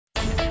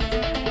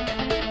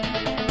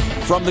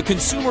From the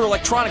Consumer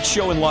Electronics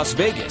Show in Las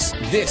Vegas,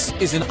 this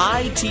is an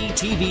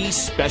ITTV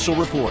special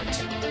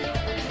report.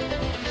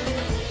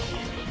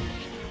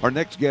 Our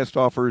next guest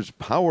offers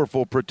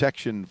powerful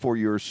protection for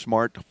your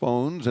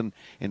smartphones, and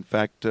in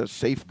fact,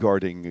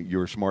 safeguarding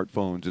your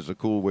smartphones is a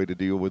cool way to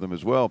deal with them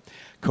as well.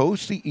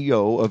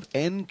 Co-CEO of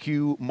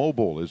NQ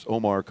Mobile is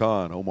Omar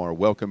Kahn. Omar,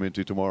 welcome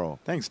into Tomorrow.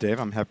 Thanks, Dave.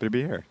 I'm happy to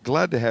be here.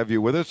 Glad to have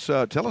you with us.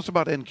 Tell us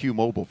about NQ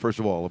Mobile, first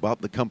of all,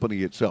 about the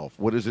company itself.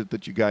 What is it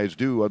that you guys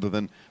do other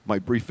than my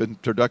brief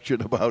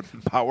introduction about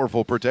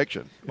powerful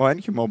protection? Well,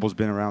 NQ Mobile's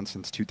been around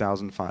since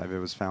 2005. It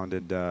was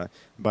founded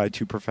by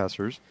two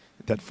professors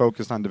that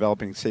focused on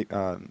developing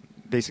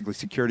basically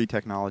security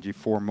technology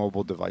for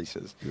mobile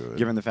devices. Good.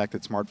 Given the fact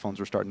that smartphones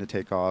were starting to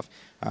take off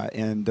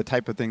and the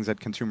type of things that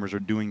consumers are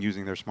doing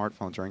using their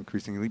smartphones are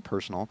increasingly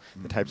personal,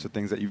 the types of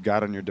things that you've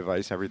got on your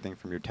device, everything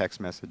from your text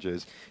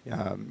messages,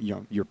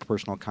 your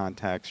personal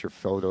contacts, your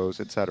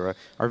photos, etc.,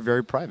 are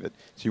very private.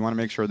 So you want to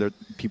make sure that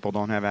people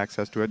don't have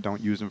access to it,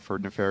 don't use them for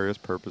nefarious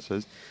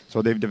purposes.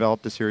 So they've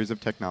developed a series of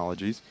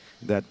technologies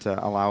that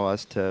allow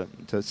us to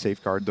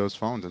safeguard those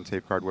phones and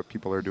safeguard what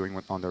people are doing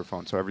on their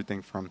phones. So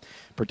everything from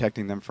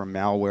protecting them from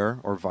malware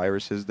or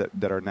viruses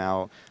that are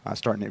now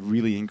starting to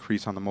really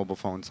increase on the mobile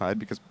phone side,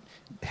 because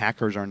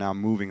hackers are now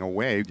moving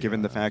away,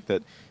 given the fact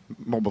that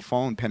mobile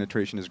phone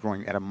penetration is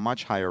growing at a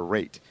much higher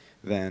rate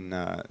than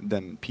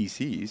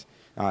PCs.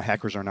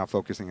 Hackers are now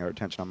focusing their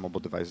attention on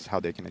mobile devices,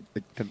 how they can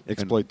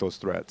exploit those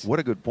threats. What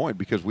a good point,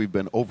 because we've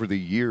been, over the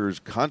years,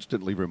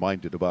 constantly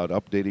reminded about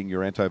updating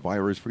your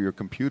antivirus for your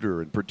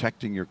computer and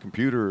protecting your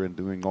computer and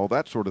doing all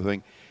that sort of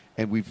thing.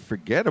 And we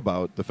forget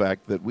about the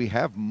fact that we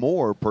have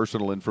more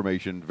personal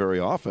information very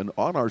often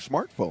on our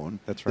smartphone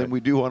than we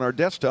do on our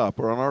desktop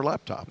or on our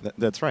laptop.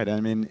 That's right. I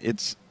mean,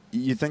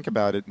 you think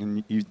about it,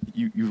 and you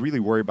really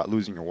worry about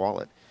losing your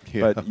wallet.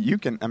 Yeah. But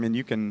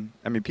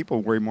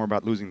people worry more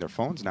about losing their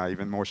phones now,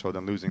 even more so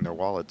than losing their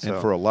wallets.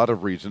 And for a lot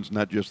of reasons,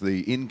 not just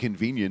the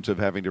inconvenience of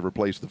having to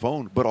replace the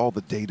phone, but all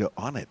the data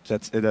on it.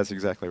 That's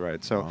exactly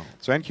right. So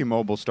NQ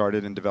Mobile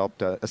started and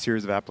developed a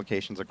series of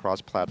applications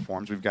across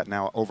platforms. We've got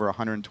now over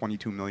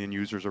 122 million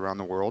users around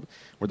the world.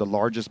 We're the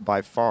largest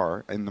by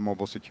far in the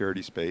mobile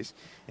security space.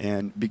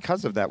 And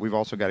because of that, we've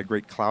also got a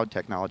great cloud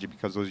technology,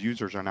 because those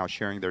users are now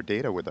sharing their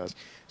data with us.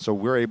 So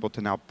we're able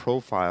to now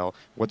profile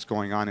what's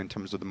going on in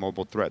terms of the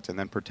mobile threats and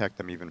then protect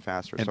them even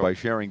faster. And by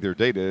sharing their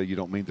data, you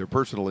don't mean their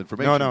personal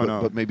information,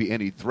 but maybe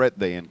any threat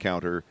they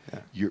encounter,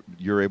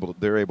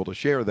 they're able to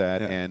share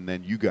that, and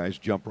then you guys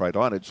jump right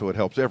on it, so it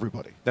helps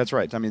everybody. That's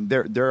right. I mean,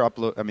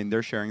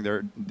 they're sharing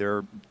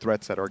their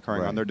threats that are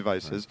occurring on their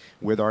devices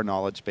with our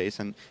knowledge base,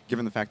 and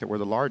given the fact that we're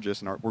the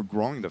largest and we're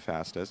growing the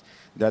fastest,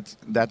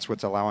 that's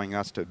what's allowing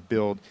us to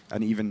build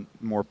an even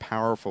more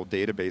powerful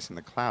database in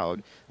the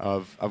cloud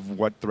of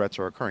what threats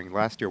are occurring.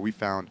 Last year, we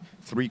found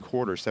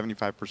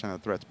 75%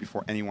 of threats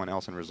before anyone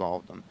else and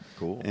resolved them.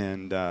 Cool.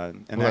 And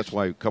that's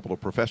why a couple of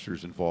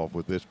professors involved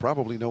with this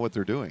probably know what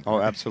they're doing.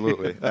 Oh,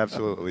 absolutely,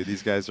 absolutely.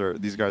 These guys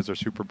are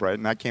super bright,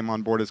 and I came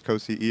on board as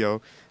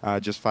co-CEO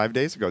just 5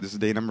 days ago. This is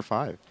day number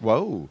 5.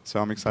 Whoa! So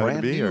I'm excited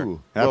to be here.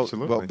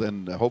 Absolutely. Well,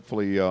 then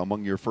hopefully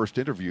among your first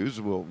interviews,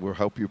 we'll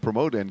help you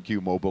promote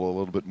NQ Mobile a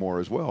little bit more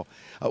as well.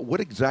 What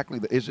exactly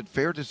is it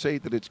fair to say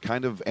that it's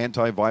kind of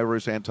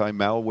antivirus,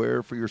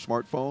 anti-malware for your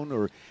smartphone,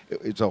 or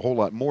it's a whole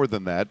lot more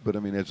than that? But I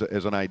mean,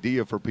 as an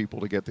idea for people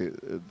to get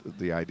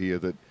the idea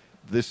that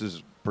this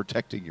is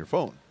protecting your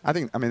phone. I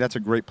mean that's a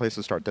great place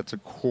to start. That's a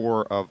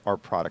core of our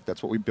product.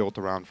 That's what we built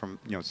around from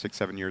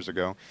 6-7 years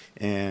ago,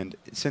 and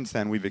since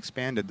then we've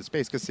expanded the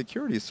space, because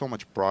security is so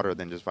much broader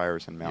than just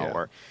virus and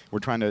malware. We're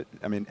trying to,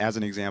 as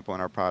an example,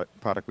 in our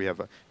product we have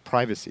a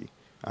privacy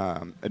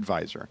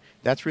advisor.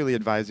 That's really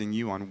advising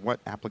you on what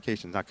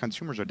applications. Now,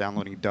 consumers are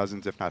downloading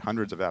dozens, if not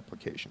hundreds, of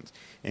applications.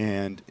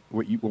 And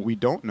what we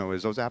don't know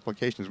is those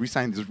applications, we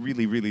sign these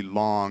really, really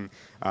long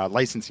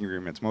licensing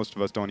agreements. Most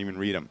of us don't even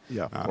read them.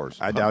 Yeah, of course.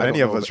 I doubt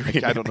any of us read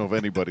them. I don't know of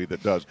anybody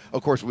that does.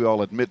 Of course, we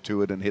all admit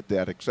to it and hit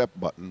that accept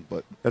button.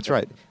 But that's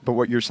right. But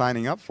what you're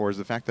signing up for is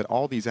the fact that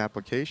all these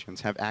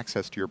applications have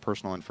access to your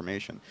personal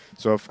information.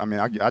 So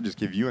I'll just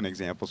give you an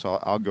example. So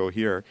I'll go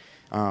here.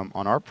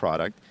 On our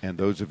product. And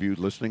those of you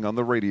listening on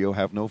the radio,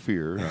 have no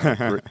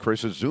fear.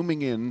 Chris is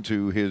zooming in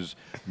to his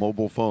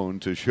mobile phone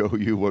to show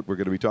you what we're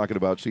going to be talking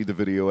about. See the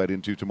video at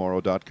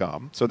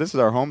intotomorrow.com. So this is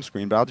our home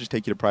screen, but I'll just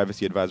take you to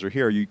Privacy Advisor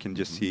here. You can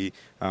just see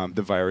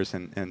the virus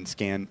and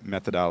scan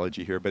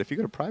methodology here. But if you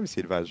go to Privacy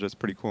Advisor, that's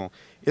pretty cool.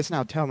 It's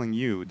now telling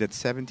you that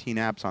 17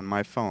 apps on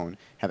my phone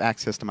have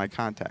access to my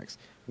contacts.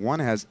 One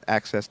has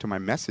access to my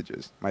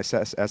messages, my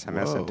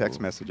SMS and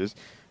text messages.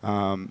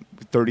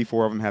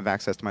 34 of them have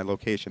access to my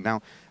location.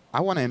 Now, I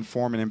want to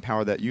inform and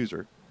empower that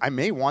user. I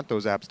may want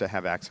those apps to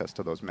have access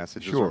to those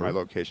messages or my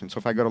location. So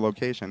if I go to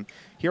location,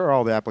 here are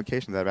all the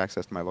applications that have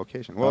access to my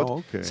location.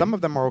 Well, some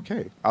of them are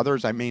okay.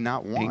 Others I may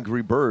not want.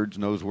 Angry Birds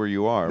knows where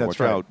you are. That's Watch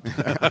right.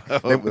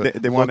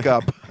 out. They look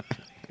up.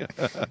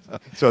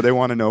 So they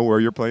want to know where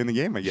you're playing the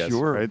game, I guess.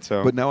 Sure. Right?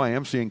 So, but now I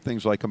am seeing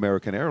things like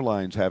American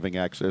Airlines having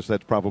access.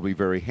 That's probably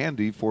very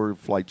handy for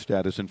flight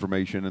status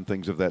information and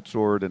things of that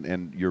sort,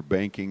 and your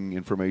banking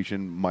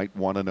information might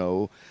want to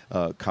know,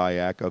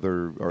 kayak,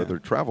 other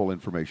travel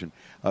information.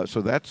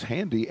 So that's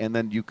handy, and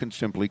then you can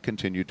simply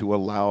continue to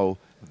allow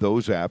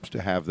those apps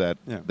to have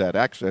that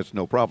access,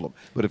 no problem.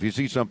 But if you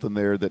see something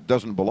there that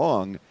doesn't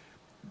belong,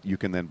 you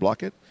can then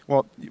block it?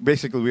 Well,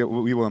 basically,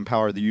 we will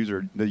empower the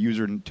user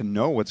to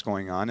know what's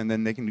going on, and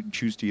then they can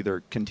choose to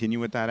either continue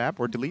with that app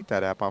or delete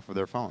that app off of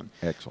their phone.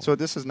 Excellent. So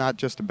this is not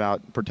just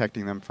about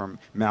protecting them from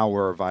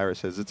malware or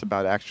viruses. It's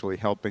about actually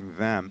helping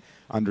them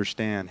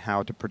understand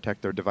how to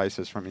protect their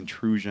devices from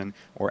intrusion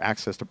or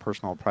access to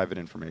personal or private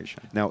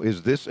information. Now,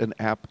 is this an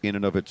app in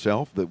and of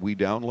itself that we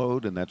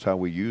download, and that's how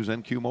we use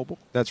NQ Mobile?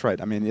 That's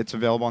right. I mean, it's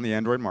available on the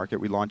Android market.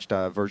 We launched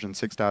version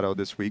 6.0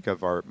 this week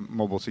of our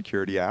mobile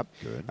security app.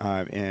 Good.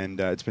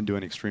 And it's been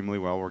doing extremely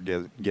well. We're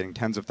getting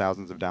tens of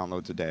thousands of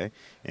downloads a day,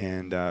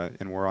 and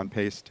we're on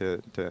pace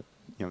to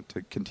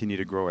continue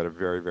to grow at a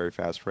very, very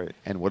fast rate.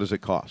 And what does it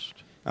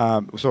cost?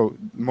 So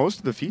most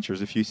of the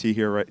features, if you see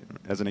here, right,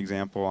 as an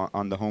example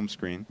on the home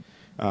screen,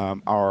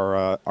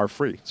 are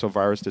free. So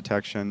virus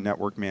detection,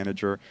 network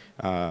manager,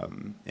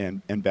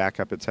 and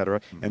backup, etc.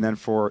 Mm-hmm. And then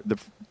for the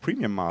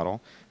premium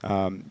model,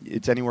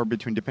 it's anywhere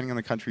between, depending on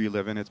the country you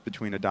live in, it's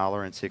between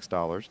 $1 and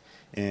 $6,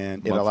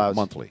 and it allows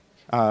monthly.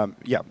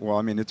 Yeah, well,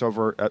 I mean, it's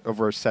over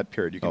a set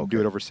period. You can do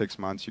Okay. it over 6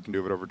 months. You can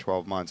do it over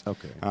 12 months.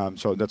 Okay.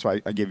 So that's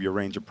why I gave you a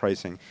range of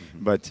pricing.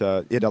 Mm-hmm. But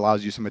it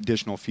allows you some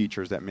additional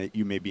features that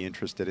you may be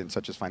interested in,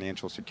 such as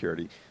financial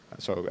security.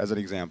 So as an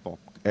example.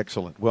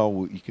 Excellent. Well,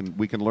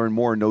 we can learn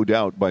more, no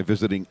doubt, by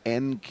visiting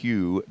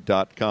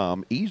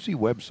nq.com. Easy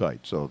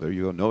website. So there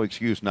you go. No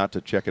excuse not to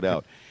check it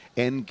out.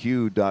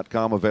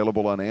 nq.com,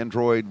 available on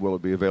Android. Will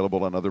it be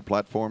available on other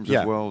platforms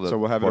as well? So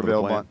we'll have it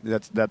available.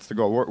 That's the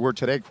goal. We're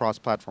today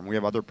cross-platform. We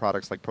have other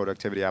products like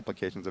productivity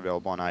applications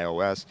available on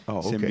iOS,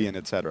 Symbian,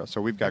 etc.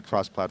 So we've got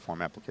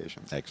cross-platform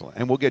applications. Excellent.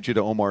 And we'll get you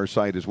to Omar's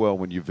site as well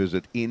when you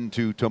visit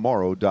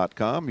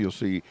intotomorrow.com. You'll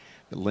see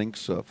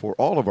links for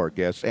all of our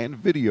guests and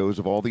videos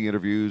of all the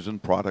interviews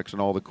and products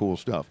and all the cool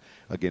stuff.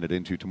 Again, at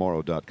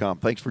intotomorrow.com.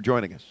 Thanks for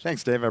joining us.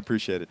 Thanks, Dave. I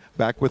appreciate it.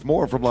 Back with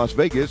more from Las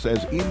Vegas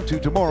as Into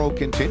Tomorrow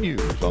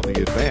continues on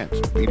the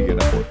Advanced Media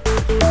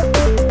Network.